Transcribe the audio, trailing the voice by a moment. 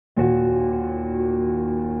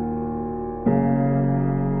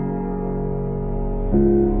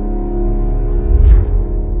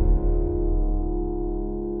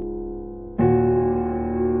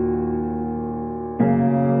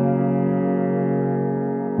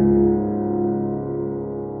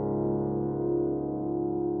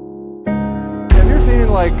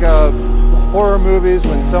like horror movies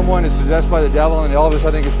when someone is possessed by the devil and all of a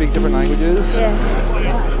sudden they can speak different languages? Yeah.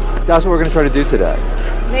 That's what we're going to try to do today.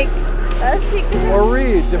 Make us speak different Or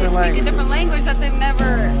read different languages. Speak a different language that they've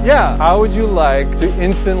never... Yeah. How would you like to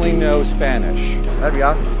instantly know Spanish? That'd be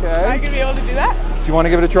awesome. Okay. Am I going to be able to do that? Do you want to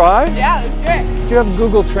give it a try? Yeah, let's do it. Do you have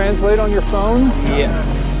Google Translate on your phone? Yeah.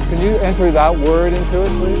 Can you enter that word into it,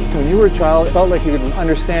 please? When you were a child, it felt like you didn't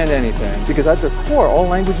understand anything. Because at their core, all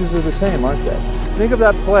languages are the same, aren't they? Think of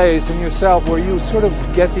that place in yourself where you sort of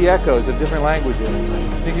get the echoes of different languages.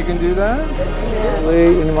 Think you can do that? Yeah.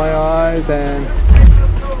 Slowly into my eyes and...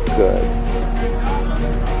 Good.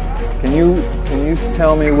 Can you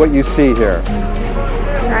tell me what you see here?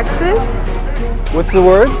 Axis? What's the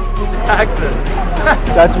word? Access.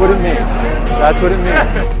 That's what it means. That's what it means.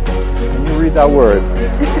 Can you read that word?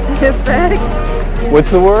 Effect.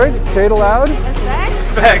 What's the word? Say it aloud.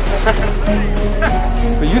 Effect?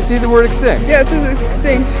 But you see the word extinct. Yeah, it says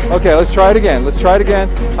extinct. Okay, let's try it again. Let's try it again.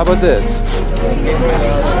 How about this?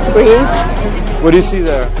 Breathe. What do you see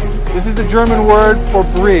there? This is the German word for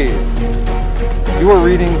breathe. You are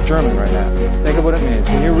reading German right now. Think of what it means.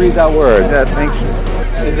 When you read that word. Yeah, it's anxious.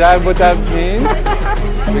 Is that what that means?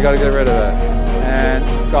 We got to get rid of that. And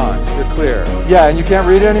gone. You're clear. Yeah, and you can't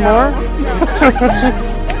read it anymore?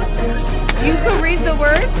 You can read the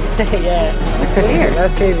words? Yeah. That's weird.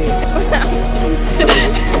 That's crazy.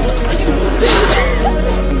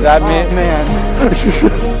 That mean, man.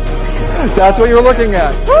 That's what you're looking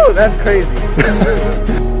at. Woo, that's crazy.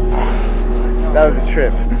 That was a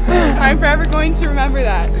trip. I'm forever going to remember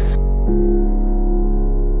that.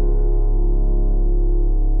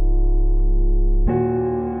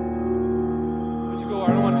 Let you go. I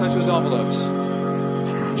don't want to touch those envelopes.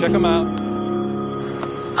 Check them out.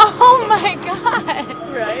 Oh my god!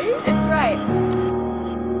 Right? It's right.